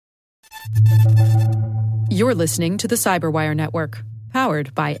You're listening to the Cyberwire Network,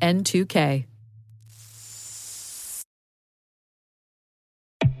 powered by N2K.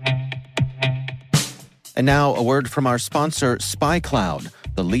 And now a word from our sponsor, SpyCloud,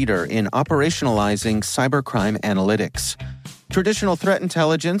 the leader in operationalizing cybercrime analytics. Traditional threat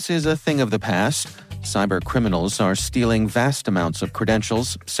intelligence is a thing of the past. Cyber criminals are stealing vast amounts of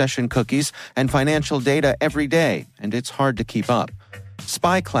credentials, session cookies, and financial data every day, and it's hard to keep up.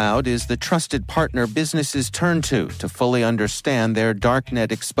 SpyCloud is the trusted partner businesses turn to fully understand their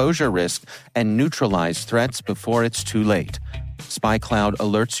darknet exposure risk and neutralize threats before it's too late. SpyCloud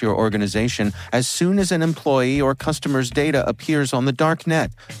alerts your organization as soon as an employee or customer's data appears on the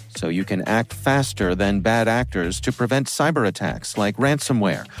darknet, so you can act faster than bad actors to prevent cyber attacks like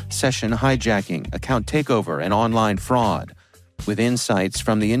ransomware, session hijacking, account takeover, and online fraud. With insights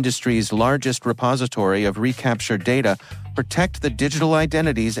from the industry's largest repository of recaptured data, protect the digital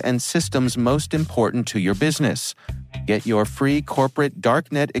identities and systems most important to your business. Get your free corporate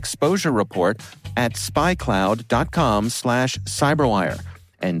darknet exposure report at spycloud.com/cyberwire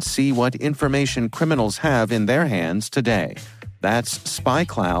and see what information criminals have in their hands today. That's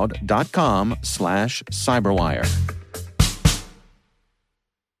spycloud.com/cyberwire.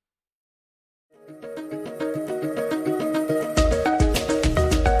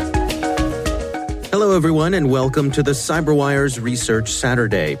 Hello, everyone, and welcome to the CyberWire's Research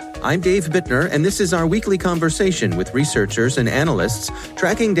Saturday. I'm Dave Bittner, and this is our weekly conversation with researchers and analysts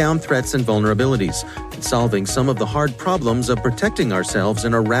tracking down threats and vulnerabilities and solving some of the hard problems of protecting ourselves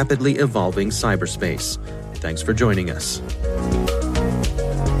in a rapidly evolving cyberspace. Thanks for joining us.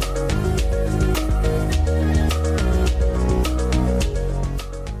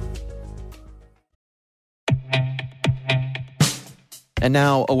 And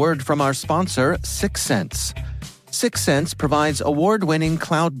now, a word from our sponsor, 6sense. 6sense provides award-winning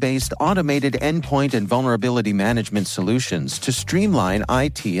cloud-based automated endpoint and vulnerability management solutions to streamline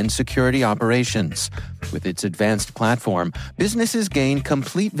IT and security operations. With its advanced platform, businesses gain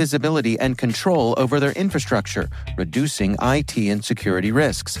complete visibility and control over their infrastructure, reducing IT and security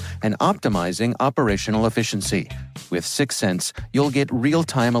risks and optimizing operational efficiency. With 6sense, you'll get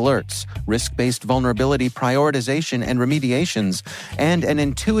real-time alerts, risk-based vulnerability prioritization and remediations, and an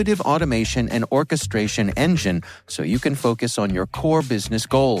intuitive automation and orchestration engine so you can focus on your core business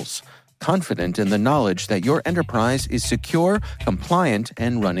goals, confident in the knowledge that your enterprise is secure, compliant,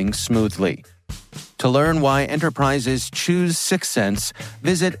 and running smoothly. To learn why enterprises choose 6sense,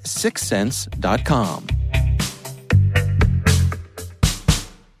 visit 6sense.com.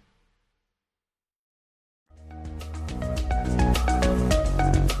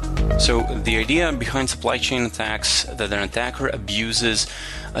 So the idea behind supply chain attacks that an attacker abuses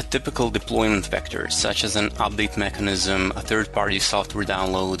a typical deployment vector, such as an update mechanism, a third-party software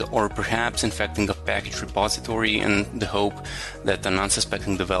download, or perhaps infecting a package repository in the hope that an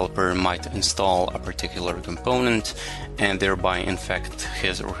unsuspecting developer might install a particular component and thereby infect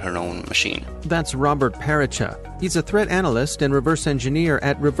his or her own machine. That's Robert Paracha. He's a threat analyst and reverse engineer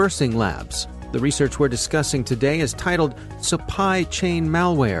at Reversing Labs. The research we're discussing today is titled Supply Chain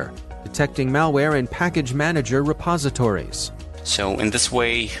Malware, Detecting Malware in Package Manager Repositories. So in this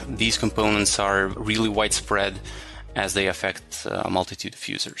way, these components are really widespread as they affect a multitude of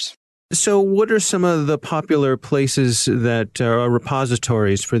users. So what are some of the popular places that are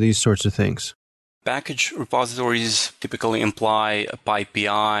repositories for these sorts of things? Package repositories typically imply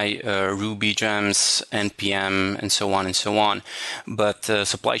PyPI, Ruby gems, NPM, and so on and so on. But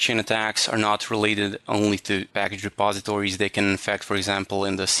supply chain attacks are not related only to package repositories. They can infect, for example,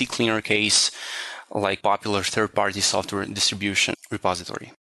 in the CCleaner case, like popular third-party software distribution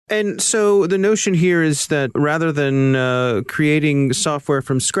repository. And so the notion here is that rather than creating software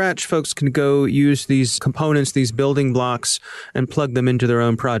from scratch, folks can go use these components, these building blocks, and plug them into their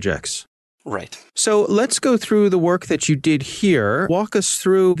own projects. Right. So let's go through the work that you did here. Walk us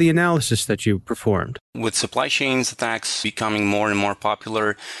through the analysis that you performed. With supply chains attacks becoming more and more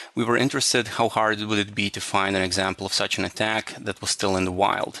popular, we were interested how hard would it be to find an example of such an attack that was still in the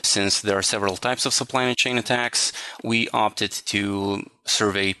wild. Since there are several types of supply chain attacks, we opted to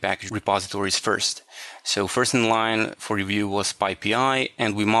survey package repositories first. So first in line for review was PyPI,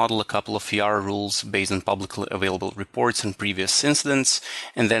 and we modeled a couple of VR rules based on publicly available reports and previous incidents,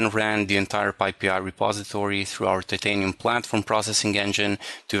 and then ran the entire PyPI repository through our Titanium platform processing engine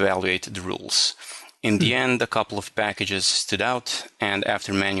to evaluate the rules. In the end, a couple of packages stood out, and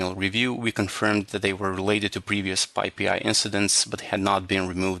after manual review, we confirmed that they were related to previous PyPI incidents, but had not been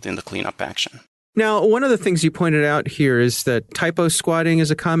removed in the cleanup action. Now, one of the things you pointed out here is that typo squatting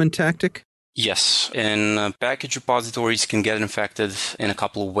is a common tactic. Yes, and package repositories can get infected in a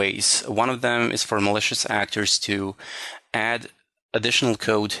couple of ways. One of them is for malicious actors to add additional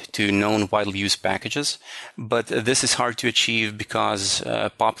code to known widely used packages, but this is hard to achieve because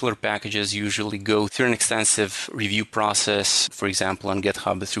popular packages usually go through an extensive review process, for example, on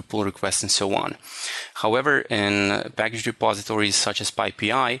GitHub through pull requests and so on. However, in package repositories such as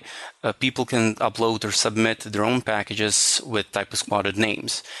PyPI, people can upload or submit their own packages with typo-squatted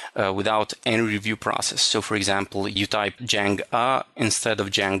names without any review process. So, for example, you type Django instead of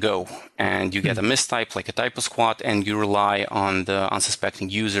Django, and you get a mistype like a typo-squat, and you rely on the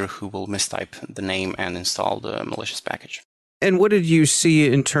unsuspecting user who will mistype the name and install the malicious package. And what did you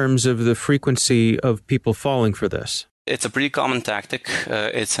see in terms of the frequency of people falling for this? It's a pretty common tactic.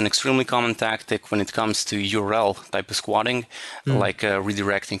 It's an extremely common tactic when it comes to URL typo-squatting, like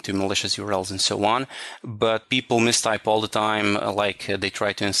redirecting to malicious URLs and so on. But people mistype all the time, they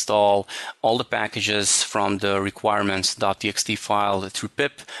try to install all the packages from the requirements.txt file through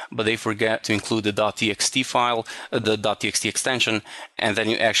pip, but they forget to include the .txt file, the .txt extension, and then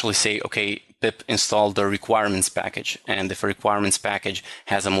you actually say, okay, pip install the requirements package. And if a requirements package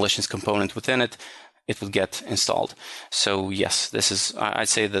has a malicious component within it, it would get installed. So yes, I'd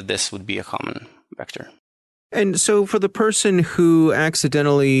say that this would be a common vector. And so for the person who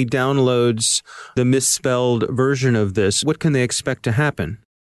accidentally downloads the misspelled version of this, what can they expect to happen?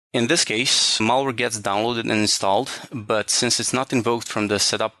 In this case, malware gets downloaded and installed, but since it's not invoked from the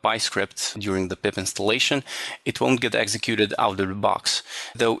setup py script during the pip installation, it won't get executed out of the box,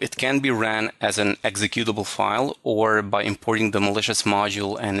 though it can be ran as an executable file or by importing the malicious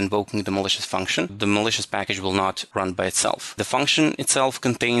module and invoking the malicious function. The malicious package will not run by itself. The function itself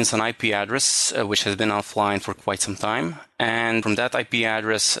contains an IP address which has been offline for quite some time, and from that IP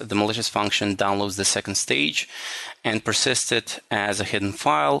address, the malicious function downloads the second stage and persists it as a hidden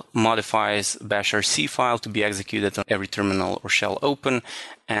file, modifies bashrc file to be executed on every terminal or shell open,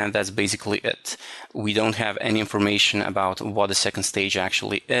 and that's basically it. We don't have any information about what the second stage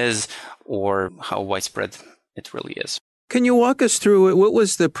actually is or how widespread it really is. Can you walk us through it? What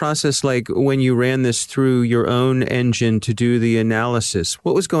was the process like when you ran this through your own engine to do the analysis?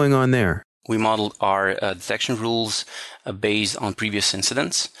 What was going on there? We modeled our detection rules based on previous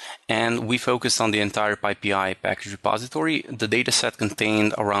incidents, and we focused on the entire PyPI package repository. The dataset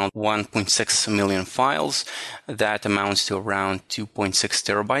contained around 1.6 million files. That amounts to around 2.6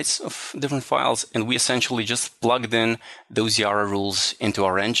 terabytes of different files, and we essentially just plugged in those Yara rules into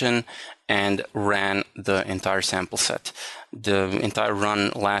our engine and ran the entire sample set. The entire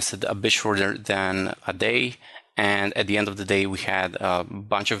run lasted a bit shorter than a day. And at the end of the day, we had a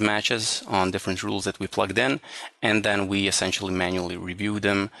bunch of matches on different rules that we plugged in, and then we essentially manually reviewed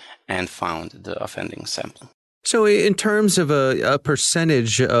them and found the offending sample. So in terms of a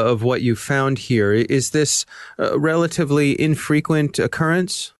percentage of what you found here, is this a relatively infrequent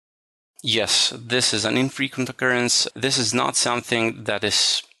occurrence? Yes, this is an infrequent occurrence. This is not something that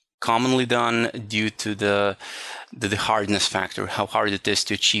is commonly done due to the hardness factor, how hard it is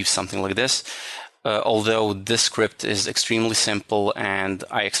to achieve something like this. Although this script is extremely simple, and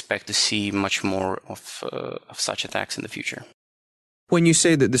I expect to see much more of such attacks in the future. When you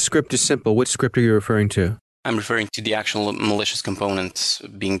say that the script is simple, what script are you referring to? I'm referring to the actual malicious components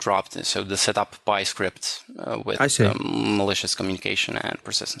being dropped, so the setup py script with malicious communication and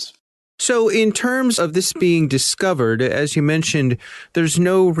persistence. So in terms of this being discovered, as you mentioned, there's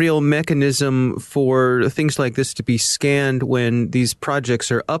no real mechanism for things like this to be scanned when these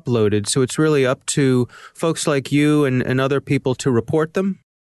projects are uploaded. So it's really up to folks like you and other people to report them?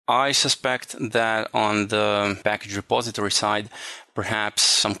 I suspect that on the package repository side, perhaps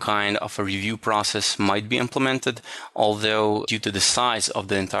some kind of a review process might be implemented, although due to the size of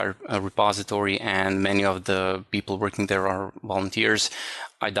the entire repository and many of the people working there are volunteers,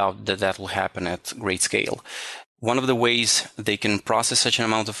 I doubt that that will happen at great scale. One of the ways they can process such an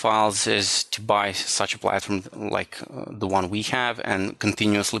amount of files is to buy such a platform like the one we have and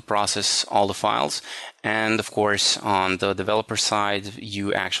continuously process all the files. And of course, on the developer side,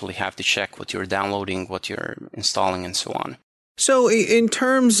 you actually have to check what you're downloading, what you're installing, and so on. So in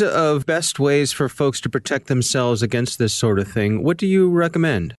terms of best ways for folks to protect themselves against this sort of thing, what do you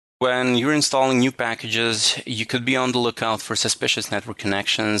recommend? When you're installing new packages, you could be on the lookout for suspicious network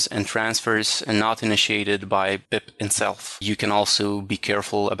connections and transfers and not initiated by pip itself. You can also be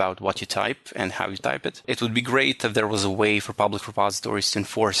careful about what you type and how you type it. It would be great if there was a way for public repositories to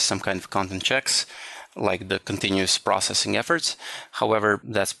enforce some kind of content checks, like the continuous processing efforts. However,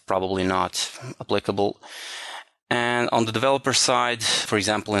 that's probably not applicable. And on the developer side, for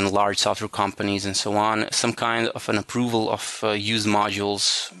example, in large software companies and so on, some kind of an approval of used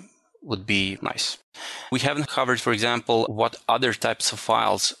modules would be nice. We haven't covered, for example, what other types of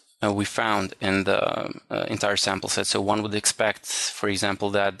files we found in the entire sample set. So one would expect, for example,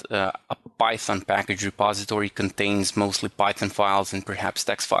 that a Python package repository contains mostly Python files and perhaps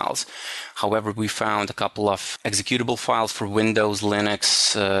text files. However, we found a couple of executable files for Windows,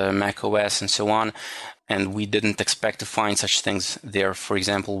 Linux, Mac OS, and so on. And we didn't expect to find such things there. For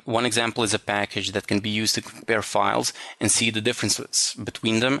example, one example is a package that can be used to compare files and see the differences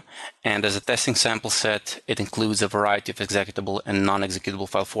between them. And as a testing sample set, it includes a variety of executable and non-executable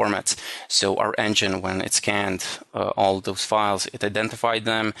file formats. So our engine, when it scanned all those files, it identified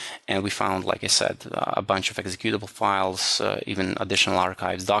them. And we found, like I said, a bunch of executable files, even additional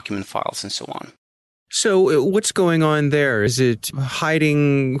archives, document files, and so on. So what's going on there? Is it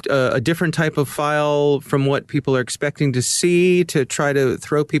hiding a different type of file from what people are expecting to see to try to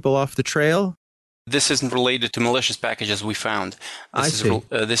throw people off the trail? This isn't related to malicious packages we found.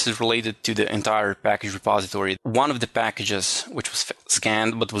 This is related to the entire package repository. One of the packages, which was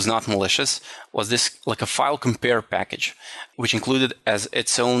scanned but was not malicious, was this like a file compare package, which included as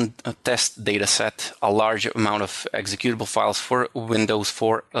its own test data set a large amount of executable files for Windows,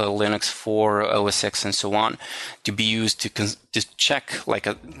 for Linux, for OS X, and so on, to be used to check,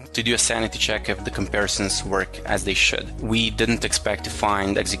 to do a sanity check if the comparisons work as they should. We didn't expect to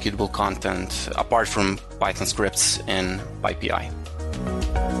find executable content apart from Python scripts in PyPI.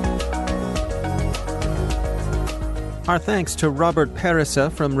 Our thanks to Robert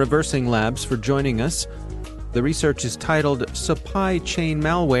Peresa from Reversing Labs for joining us. The research is titled Supply Chain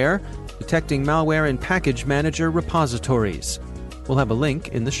Malware, Detecting Malware in Package Manager Repositories. We'll have a link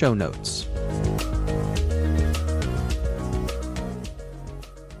in the show notes.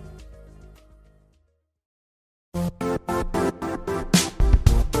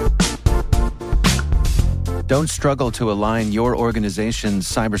 Don't struggle to align your organization's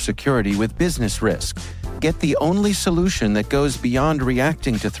cybersecurity with business risk. Get the only solution that goes beyond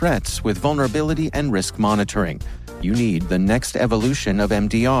reacting to threats with vulnerability and risk monitoring. You need the next evolution of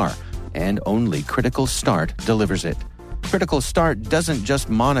MDR, and only Critical Start delivers it. Critical Start doesn't just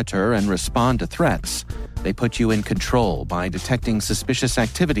monitor and respond to threats. They put you in control by detecting suspicious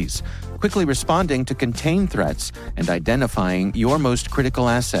activities, quickly responding to contain threats, and identifying your most critical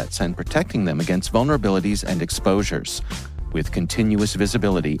assets and protecting them against vulnerabilities and exposures. With continuous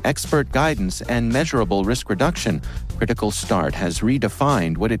visibility, expert guidance, and measurable risk reduction, Critical Start has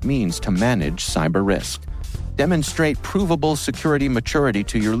redefined what it means to manage cyber risk. Demonstrate provable security maturity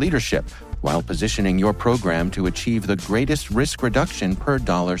to your leadership while positioning your program to achieve the greatest risk reduction per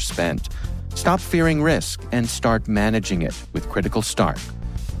dollar spent. Stop fearing risk and start managing it with Critical Start.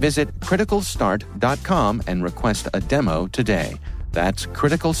 Visit criticalstart.com and request a demo today. That's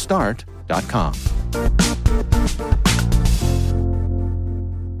criticalstart.com.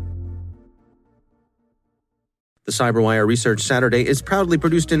 The CyberWire Research Saturday is proudly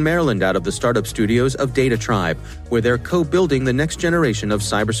produced in Maryland out of the startup studios of Data Tribe, where they're co-building the next generation of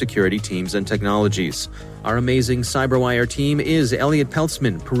cybersecurity teams and technologies. Our amazing CyberWire team is Elliot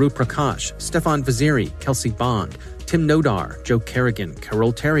Peltzman, Puru Prakash, Stefan Vaziri, Kelsey Bond, Tim Nodar, Joe Kerrigan,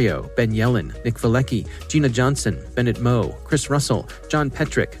 Carol Terrio, Ben Yellen, Nick Valecki, Gina Johnson, Bennett Moe, Chris Russell, John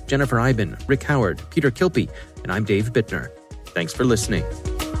Petrick, Jennifer Iben, Rick Howard, Peter Kilpie, and I'm Dave Bittner. Thanks for listening.